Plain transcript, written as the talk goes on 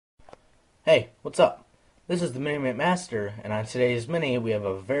Hey, what's up? This is the Mini Master, and on today's Mini, we have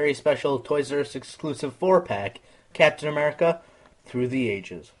a very special Toys R Us exclusive 4-pack Captain America Through the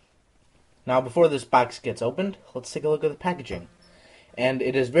Ages. Now, before this box gets opened, let's take a look at the packaging. And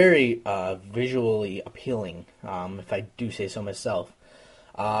it is very visually appealing, if I do say so myself.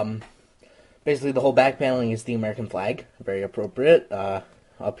 Um, Basically, the whole back paneling is the American flag, very appropriate.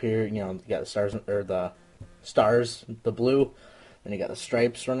 Up here, you got the stars, the blue, then you got the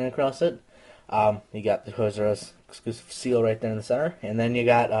stripes running across it. You got the Toys R Us exclusive seal right there in the center, and then you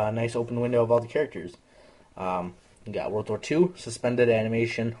got a nice open window of all the characters. You got World War II, suspended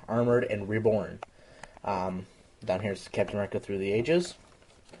animation, armored, and reborn. Down here is Captain America Through the Ages.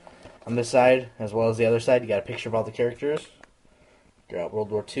 On this side, as well as the other side, you got a picture of all the characters. You got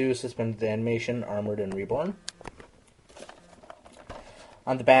World War II, suspended animation, armored, and reborn.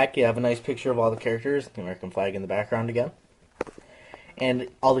 On the back, you have a nice picture of all the characters, the American flag in the background again. And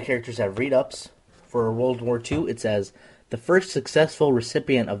all the characters have read-ups. For World War II, it says, the first successful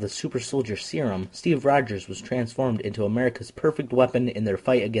recipient of the super soldier serum, Steve Rogers, was transformed into America's perfect weapon in their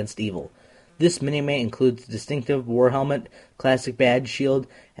fight against evil. This mini-mate includes distinctive war helmet, classic badge, shield,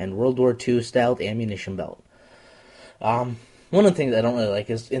 and World War II styled ammunition belt. One of the things I don't really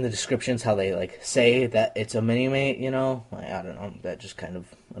like is in the descriptions how they say that it's a mini-mate, I don't know, that just kind of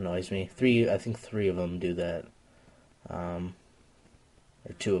annoys me. I think three of them do that.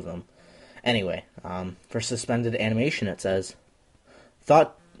 Or two of them. Anyway, for suspended animation, it says,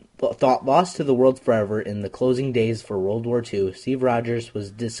 Thought lost to the world forever in the closing days for World War II, Steve Rogers was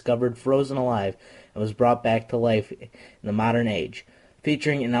discovered frozen alive and was brought back to life in the modern age.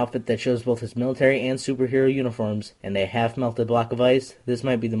 Featuring an outfit that shows both his military and superhero uniforms and a half-melted block of ice, this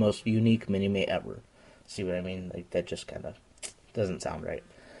might be the most unique mini-mate ever. See what I mean? That just kind of doesn't sound right.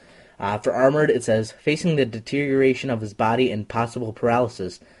 For Armored, it says, facing the deterioration of his body and possible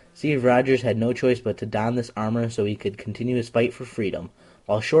paralysis, Steve Rogers had no choice but to don this armor so he could continue his fight for freedom.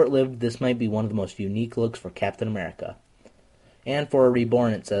 While short-lived, this might be one of the most unique looks for Captain America. And for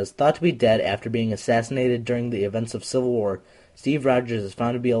Reborn, it says, thought to be dead after being assassinated during the events of Civil War, Steve Rogers is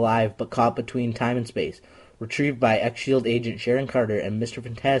found to be alive but caught between time and space. Retrieved by ex-SHIELD agent Sharon Carter and Mr.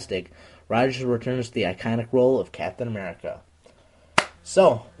 Fantastic, Rogers returns to the iconic role of Captain America.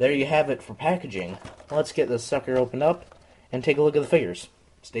 So, there you have it for packaging. Let's get this sucker opened up and take a look at the figures.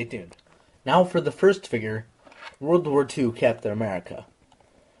 Stay tuned. Now for the first figure, World War II Captain America.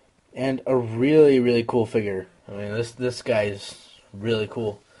 And a really, really cool figure. I mean, this guy's really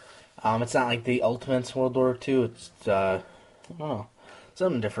cool. It's not like the Ultimates World War II. It's, I don't know,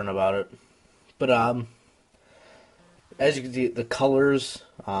 something different about it. But, as you can see, the colors,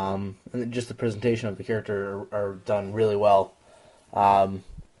 and just the presentation of the character are done really well. I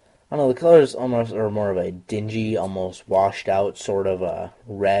don't know, the colors almost are more of a dingy, almost washed out sort of a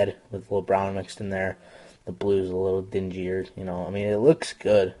red with a little brown mixed in there. The blue's a little dingier, I mean, it looks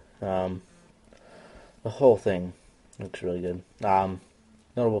good. The whole thing looks really good.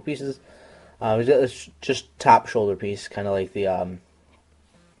 Notable pieces. We got this just top shoulder piece, kind of like the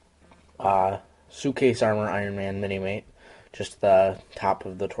suitcase armor Iron Man mini-mate. Just the top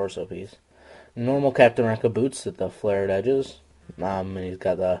of the torso piece. Normal Captain America boots at the flared edges. And he's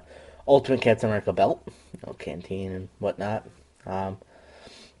got the Ultimate Captain America belt, canteen and whatnot. And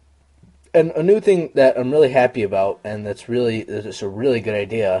a new thing that I'm really happy about, and it's a really good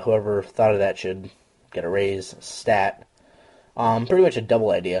idea. Whoever thought of that should get a raise, stat. Pretty much a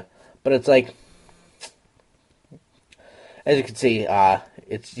double idea, but it's like, as you can see,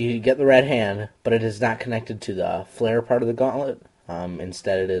 you get the red hand, but it is not connected to the flare part of the gauntlet.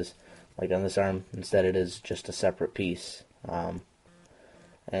 Instead, it is like on this arm. Instead, it is just a separate piece.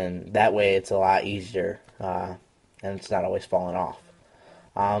 And that way it's a lot easier, and it's not always falling off.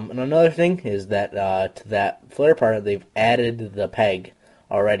 And another thing is that to that flare part, they've added the peg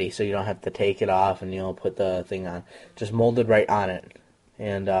already, so you don't have to take it off and put the thing on. Just molded right on it,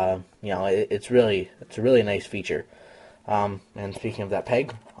 and it's a really nice feature. And speaking of that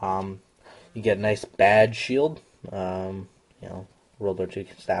peg, you get a nice badge shield, World War II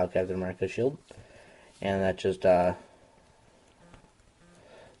style Captain America shield, and that just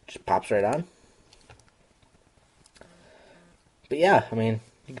pops right on. But yeah, I mean,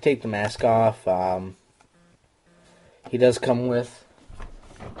 you can take the mask off. He does come with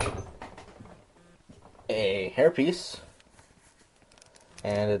a hairpiece,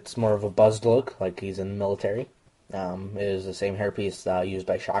 and it's more of a buzzed look, like he's in the military. It is the same hairpiece used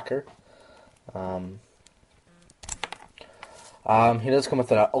by Shocker. He does come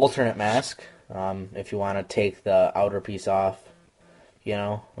with an alternate mask, if you want to take the outer piece off,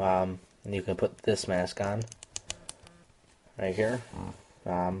 and you can put this mask on right here.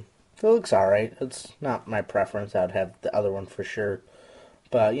 It looks alright. It's not my preference. I'd have the other one for sure.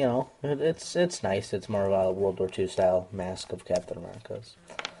 But, you know, it's nice. It's more of a World War II style mask of Captain America's.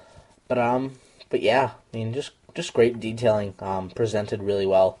 But yeah, I mean, just great detailing. Presented really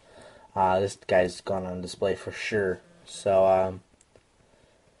well. This guy's gone on display for sure. So,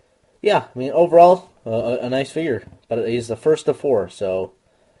 yeah, I mean, overall, a nice figure. But he's the first of four, so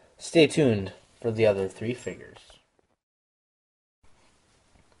stay tuned for the other three figures.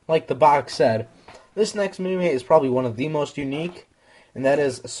 Like the box said, this next mini is probably one of the most unique, and that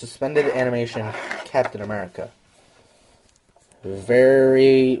is a suspended animation Captain America.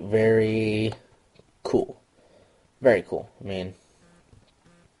 Very, very cool. Very cool. I mean,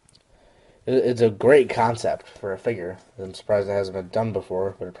 it's a great concept for a figure. I'm surprised it hasn't been done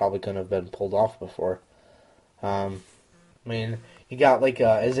before, but it probably couldn't have been pulled off before. I mean, you got like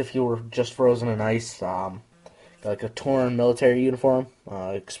as if you were just frozen in ice, like a torn military uniform,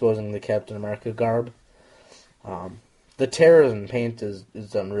 exposing the Captain America garb. The tears in paint is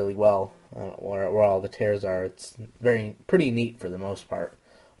done really well. Where all the tears are, it's pretty neat for the most part,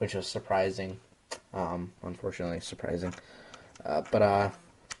 which was surprising. Unfortunately, surprising. But I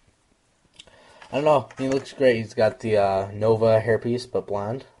don't know. He looks great. He's got the Nova hairpiece, but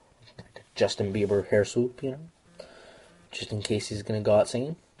blonde, like Justin Bieber hair swoop, you know, just in case he's gonna go out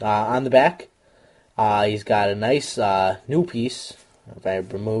singing. On the back, he's got a nice new piece. If I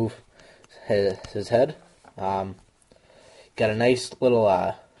remove his head, got a nice little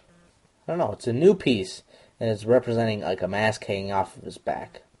I don't know. It's a new piece, and it's representing like a mask hanging off of his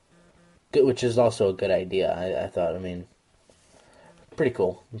back, which is also a good idea. I thought. I mean, pretty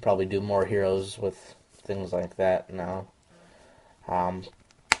cool. We'll probably do more heroes with things like that now.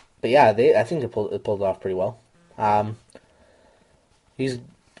 But yeah, I think it pulled off pretty well. He's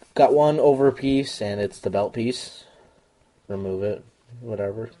got one over piece, and it's the belt piece. Remove it,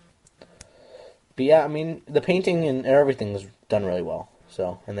 whatever. But yeah, I mean, the painting and everything is done really well.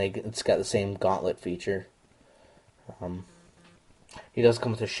 So, and it's got the same gauntlet feature. He does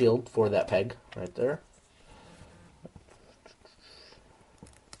come with a shield for that peg right there.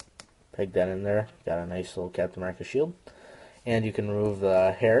 Peg that in there. Got a nice little Captain America shield. And you can remove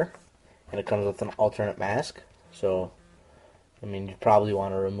the hair, and it comes with an alternate mask. So, I mean, you probably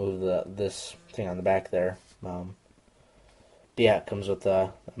want to remove this thing on the back there. But yeah, it comes with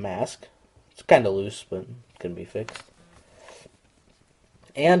a mask. It's kind of loose, but it can be fixed.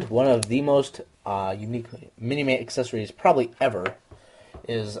 And one of the most unique mini accessories probably ever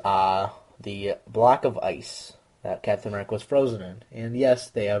is the block of ice that Captain America was frozen in. And yes,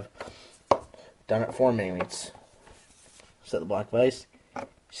 they have done it for mini-mates. Set the block of ice,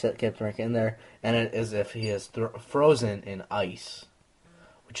 set Captain America in there, and it is as if he is frozen in ice,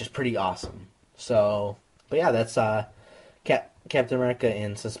 which is pretty awesome. So, but yeah, that's Captain America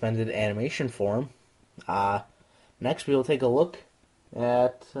in suspended animation form. Next, we will take a look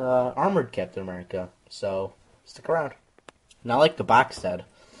at armored Captain America. So, stick around. Now, like the box said,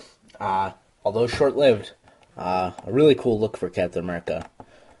 although short-lived, a really cool look for Captain America.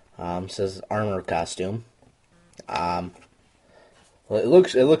 Says armor costume. Well, it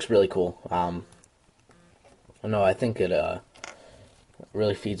looks really cool. No, I think it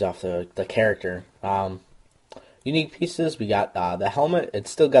really feeds off the character. Unique pieces. We got the helmet.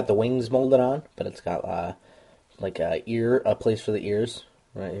 It's still got the wings molded on, but it's got like a place for the ears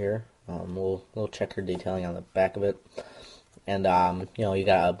right here. Little checker detailing on the back of it, and you know, you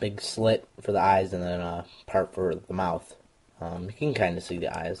got a big slit for the eyes, and then a part for the mouth. You can kind of see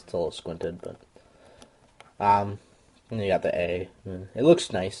the eyes. It's a little squinted, but and you got the A. It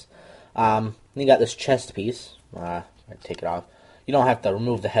looks nice. You got this chest piece. I take it off. You don't have to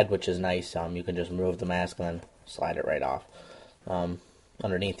remove the head, which is nice. You can just remove the mask and then slide it right off.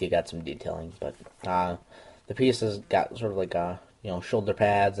 Underneath, you got some detailing, but the piece has got sort of like shoulder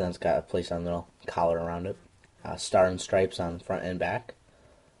pads, and it's got a place on the little collar around it. Star and stripes on front and back.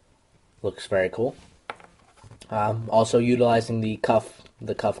 Looks very cool. Also utilizing the cuff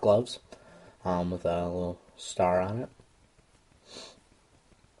gloves with a little star on it,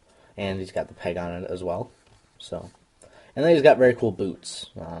 and he's got the peg on it as well. So, and then he's got very cool boots.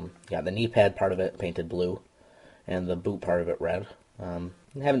 Got the knee pad part of it painted blue, and the boot part of it red. I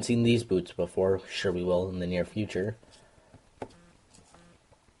haven't seen these boots before. Sure, we will in the near future.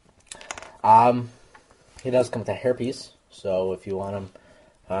 He does come with a hairpiece, so if you want him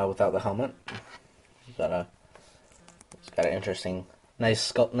without the helmet, it's got an interesting,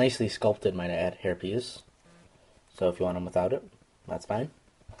 nicely sculpted, might I add, hairpiece. So if you want him without it, that's fine.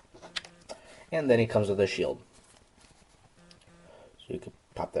 And then he comes with a shield, so you can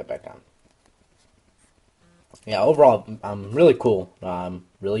pop that back yeah, overall, really cool,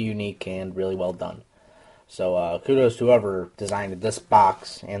 really unique, and really well done. So kudos to whoever designed this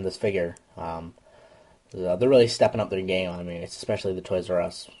box and this figure. They're really stepping up their game. I mean, it's especially the Toys R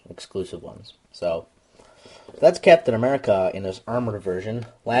Us exclusive ones. So that's Captain America in his armored version.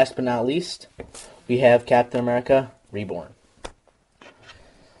 Last but not least, we have Captain America Reborn.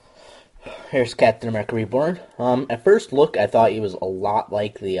 Here's Captain America Reborn. At first look, I thought he was a lot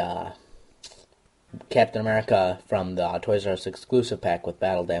like the Captain America from the Toys R Us exclusive pack with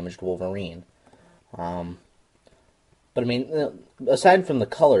Battle Damaged Wolverine. But I mean, aside from the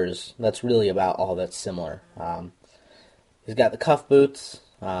colors, that's really about all that's similar. He's got the cuff boots.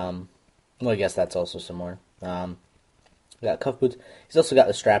 Well, I guess that's also similar. He's got cuff boots. He's also got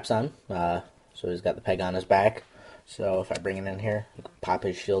the straps on. So he's got the peg on his back. So if I bring it in here, you can pop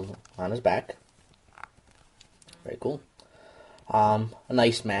his shield on his back. Very cool. A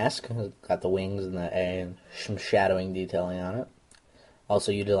nice mask. Got the wings and some shadowing detailing on it.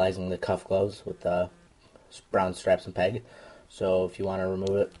 Also utilizing the cuff gloves with the brown straps and peg. So if you want to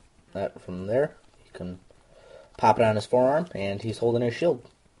remove that from there, you can pop it on his forearm, and he's holding his shield.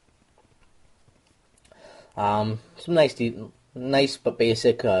 Some nice but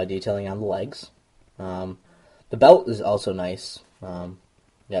basic detailing on the legs. The belt is also nice.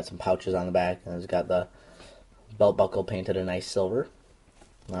 Got some pouches on the back, and it's got the belt buckle painted a nice silver.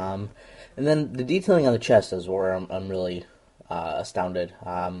 And then the detailing on the chest is where I'm really astounded.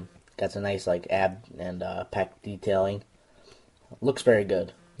 Got some nice like ab and pec detailing. Looks very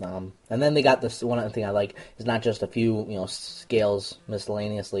good. And then they got this one other thing I like is not just a few scales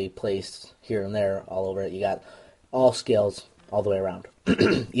miscellaneously placed here and there all over it. You got all scales all the way around,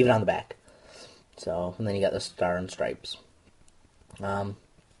 even on the back. So and then you got the star and stripes. But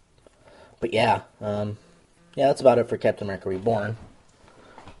yeah, that's about it for Captain America Reborn.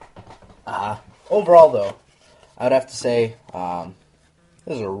 Overall, though, I would have to say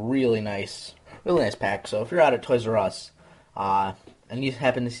this is a really nice pack. So if you're out at Toys R Us and you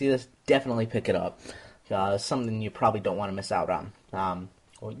happen to see this, definitely pick it up. It's something you probably don't want to miss out on.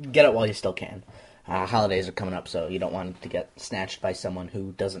 Get it while you still can. Holidays are coming up, so you don't want it to get snatched by someone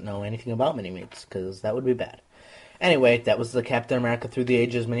who doesn't know anything about Mini-Mates, because that would be bad. Anyway, that was the Captain America Through the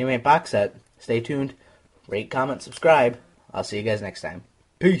Ages Mini-Mate box set. Stay tuned. Rate, comment, subscribe. I'll see you guys next time.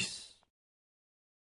 Peace!